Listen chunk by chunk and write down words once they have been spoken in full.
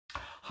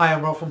Hi,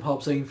 I'm Rob from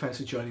HopZine. Thanks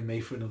for joining me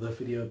for another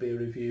video beer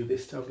review.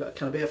 This time I've got a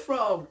kind of beer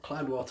from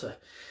Cloudwater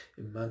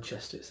in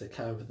Manchester. It's a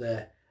kind of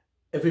there.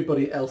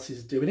 Everybody else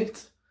is doing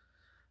it.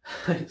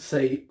 It's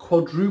a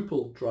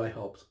quadruple dry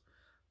hopped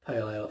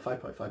pale ale at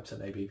 5.5%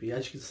 ABV.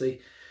 As you can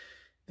see,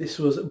 this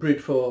was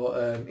brewed for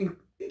in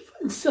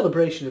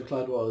celebration of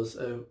Cloudwater's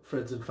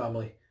Friends and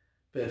Family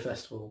Beer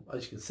Festival.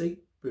 As you can see,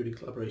 brewed in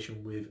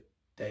collaboration with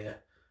Deya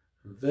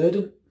and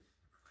Verdant.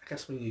 I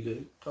guess when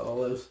you got all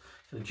those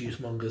kind of juice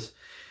mongers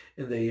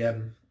in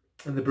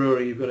the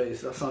brewery, you've got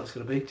it. That's how it's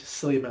going to be. Just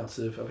silly amounts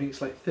of. I think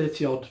it's like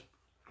 30 odd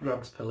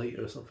grams per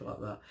litre or something like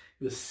that.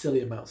 It was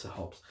silly amounts of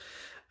hops.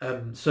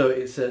 So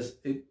it says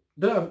it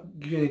don't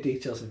give you any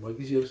details anymore. It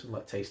gives you some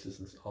like tasters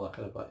and all that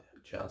kind of like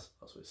jazz.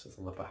 That's what it says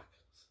on the back.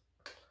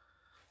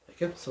 There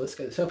you go. So let's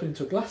get this open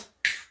into a glass.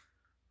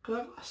 Look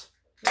at that glass.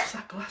 What's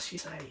that glass, you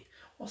say?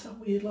 What's that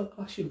weird little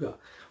glass you've got?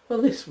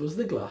 Well, this was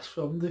the glass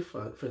from the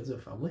Friends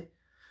and Family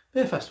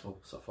Beer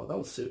Festival. So I thought that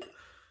was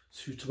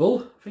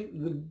suitable. I think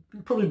they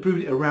probably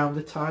brewed it around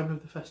the time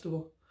of the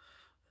festival.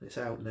 And it's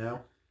out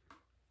now.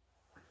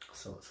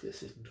 So let's get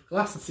this into a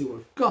glass and see what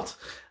we've got.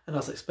 And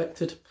as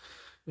expected,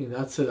 I mean,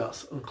 I'd say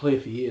that's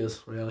unclear for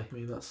years, really. I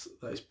mean, that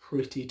is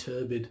pretty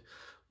turbid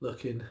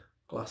looking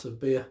glass of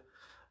beer.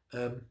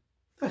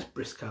 Nice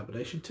brisk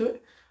carbonation to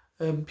it.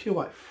 Pure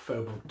white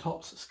foam on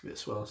tops. Let's give it a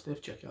swirl and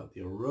sniff. Check out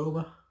the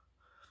aroma.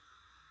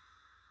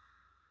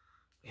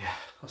 Yeah,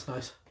 that's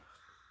nice.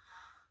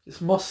 It's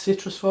more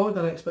citrus forward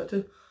than I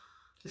expected.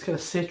 It's kind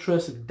of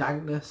citrus and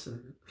dankness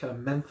and kind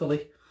of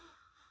mentholy.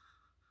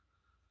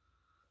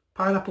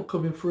 Pineapple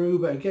coming through,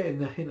 but I'm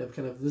getting a hint of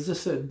kind of, there's a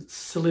certain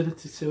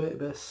salinity to it, a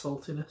bit of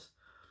saltiness.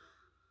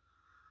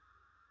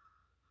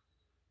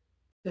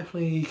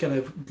 Definitely kind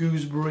of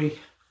gooseberry,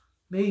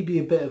 maybe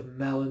a bit of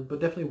melon, but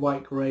definitely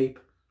white grape,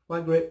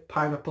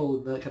 pineapple,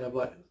 and that kind of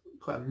like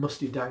quite a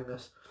musty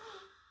dankness.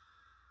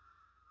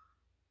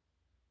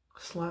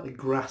 Slightly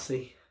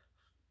grassy.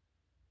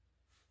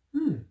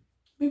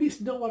 Maybe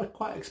it's not what I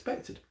quite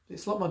expected.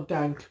 It's a lot more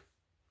dank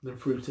than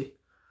fruity.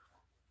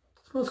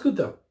 It smells good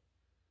though.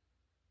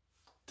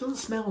 Doesn't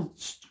smell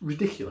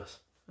ridiculous.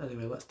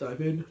 Anyway, let's dive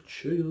in.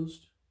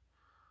 Cheers.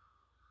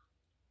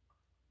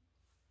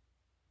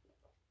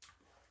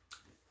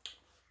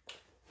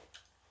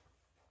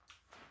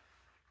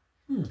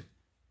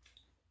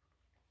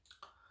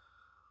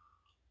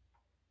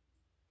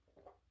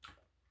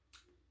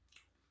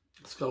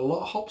 It's got a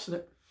lot of hops in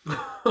it.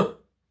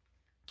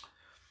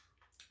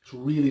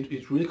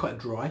 It's really quite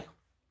dry.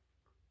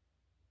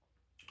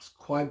 It's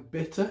quite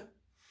bitter.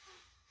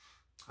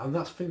 And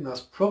I think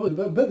that's probably,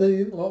 but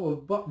a lot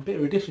of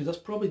bitter additions, that's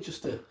probably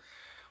just one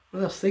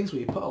of those things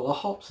where you put a lot of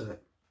hops in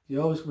it.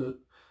 You're always going to,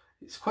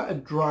 it's quite a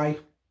dry,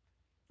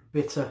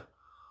 bitter.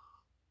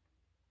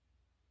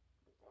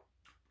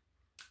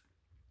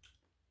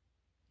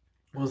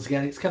 Once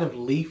again, it's kind of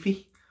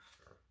leafy.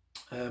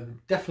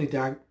 Definitely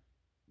dank.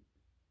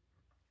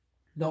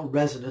 Not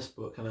resinous,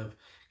 but kind of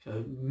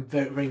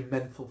very, very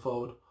menthol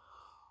forward.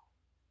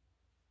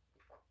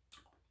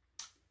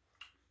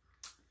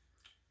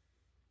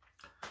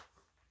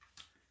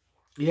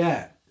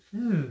 Yeah.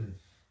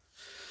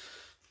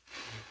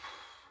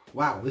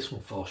 Wow, this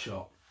one falls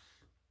short.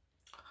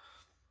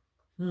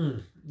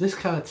 This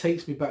kind of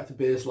takes me back to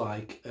beers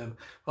like,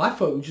 well, I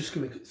thought it was just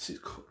going to be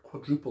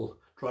quadruple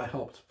dry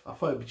hopped. I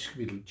thought it was just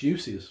going to be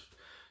juicy.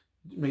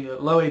 I mean,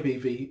 low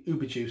ABV,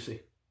 uber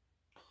juicy.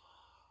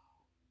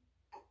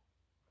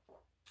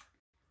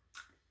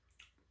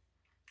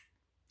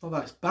 Not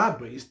that it's bad,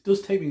 but it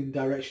does take me in the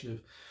direction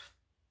of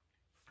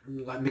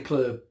like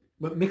Mikkeller.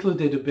 Mikkeller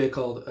did a beer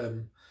called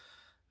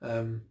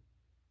 1000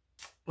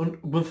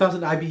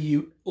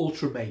 IBU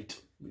Ultramate,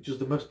 which is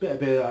the most bitter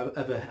beer I've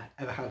ever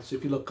had. So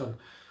if you look on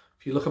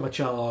my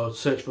channel or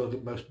search for the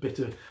most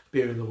bitter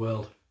beer in the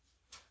world,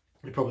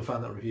 you'll probably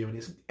find that review, and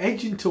it's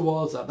edging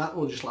towards that. That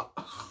one just like,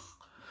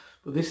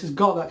 but this has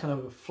got that kind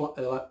of a flat,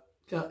 like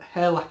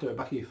hair lacquer at the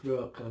back of your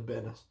throat kind of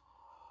bitterness.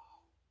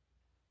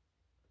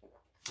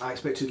 I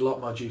expected a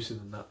lot more juicy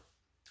than that.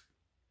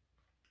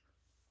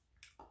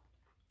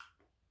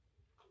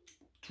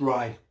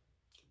 Dry,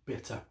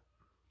 bitter,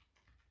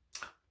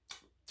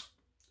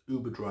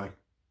 uber dry.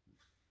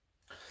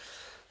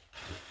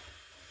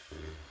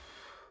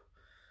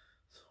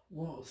 So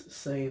what was it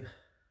saying?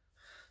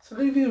 So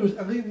I'm going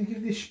to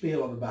give this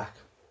spiel on the back.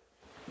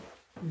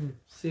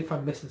 See if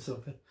I'm missing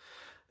something.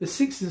 The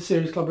 6th in the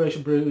series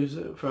collaboration brews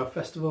for our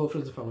festival,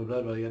 Friends and Family,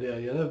 blah blah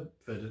yada yada,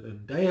 Verdant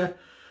and Deya.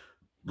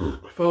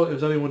 I thought there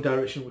was only one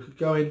direction we could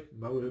go in.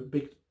 We were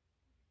big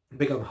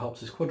on the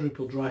hops. This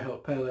quadruple dry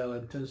hop pale ale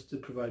intends to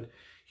provide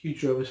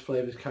huge aromas,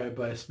 flavours carried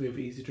by a smooth,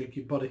 easy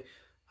drinking body.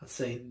 I'd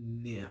say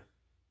near.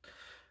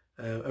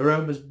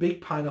 Aromas, big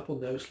pineapple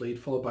notes lead,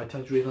 followed by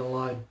tangerine and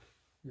lime.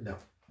 No.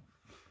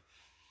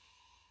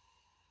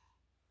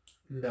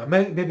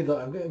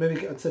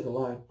 Maybe I'd say the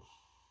lime.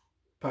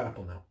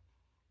 Pineapple no.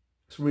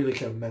 It's really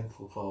kind of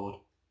menthol forward.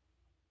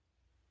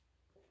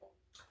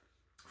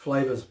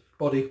 Flavours,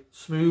 body,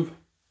 smooth,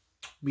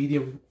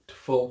 medium to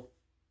full,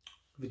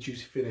 with a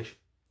juicy finish.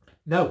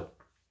 No,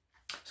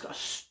 it's got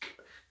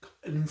got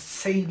an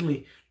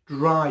insanely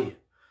dry,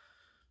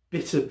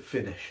 bitter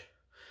finish.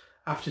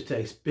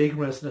 Aftertaste, big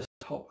resinous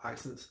hop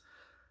accents,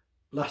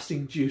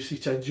 lasting juicy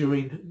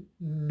tangerine.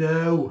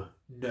 No,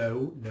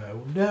 no,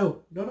 no,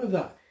 no, none of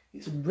that.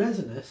 It's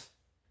resinous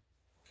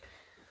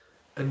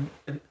and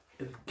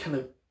kind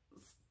of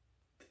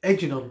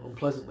edging on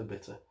unpleasantly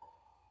bitter.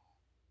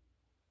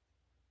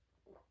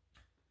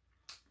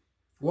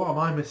 What am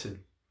I missing?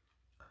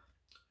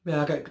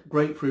 Yeah, I get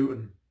grapefruit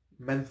and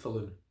menthol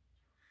and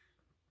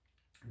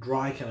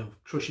dry kind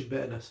of crushing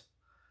bitterness.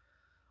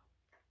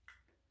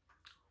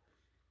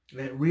 And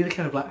it really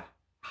kind of like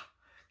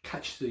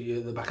catches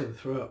the back of the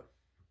throat.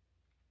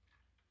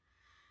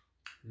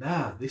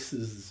 Nah, that's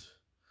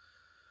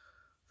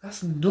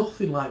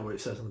nothing like what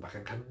it says on the back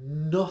end.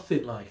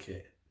 Nothing like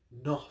it.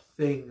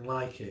 Nothing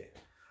like it.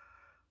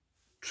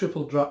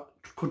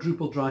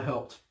 Quadruple dry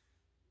hopped.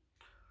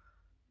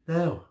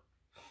 No.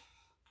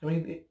 I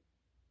mean,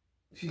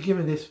 if you give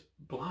me this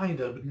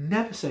blind, I would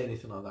never say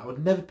anything like that. I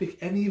would never pick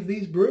any of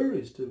these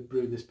breweries to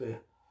brew this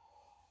beer.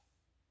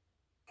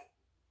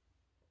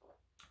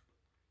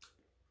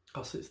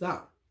 Because it's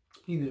that,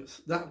 it's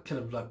that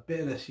kind of like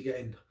bitterness you get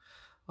in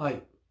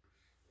like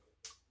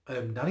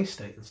nanny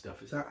state and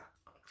stuff. It's that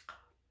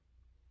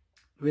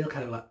real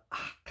kind of like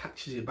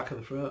catches you back of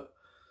the throat.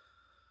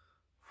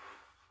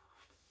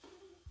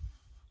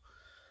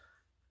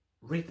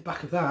 Read the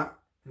back of that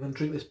and then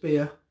drink this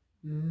beer.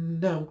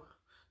 No,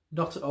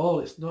 not at all.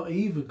 It's not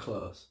even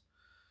close.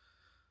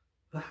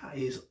 That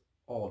is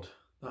odd.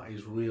 That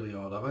is really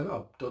odd. Have I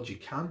got a dodgy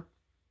can?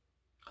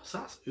 Because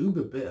that's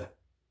uber bitter.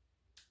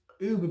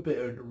 Uber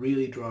bitter and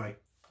really dry.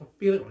 I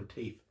feel it on my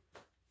teeth. I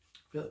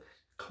feel it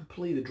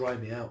completely dry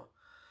me out.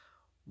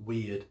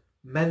 Weird.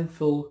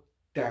 Menthol,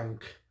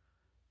 dank,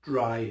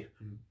 dry,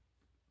 and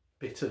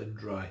bitter and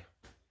dry.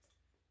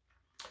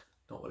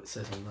 Not what it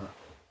says on that.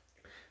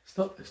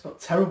 It's not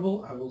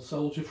terrible. I will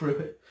soldier through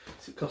it.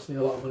 It cost me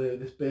a lot of money with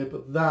this beer,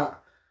 but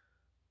that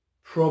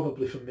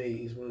probably for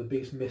me is one of the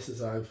biggest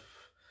misses I've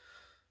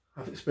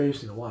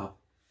experienced in a while.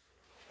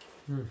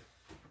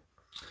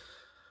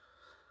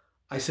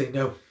 I say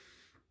no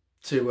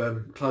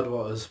to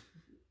Cloudwater's.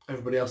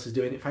 Everybody else is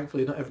doing it.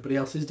 Thankfully, not everybody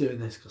else is doing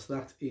this, because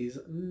that is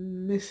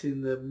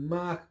missing the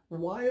mark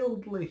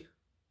wildly.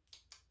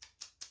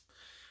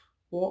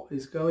 What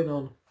is going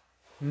on?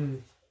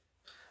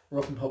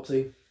 Rock and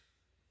HopZine.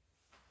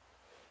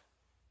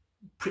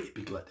 Pretty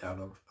big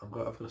letdown. I've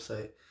got to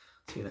say it.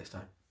 See you next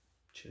time.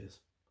 Cheers.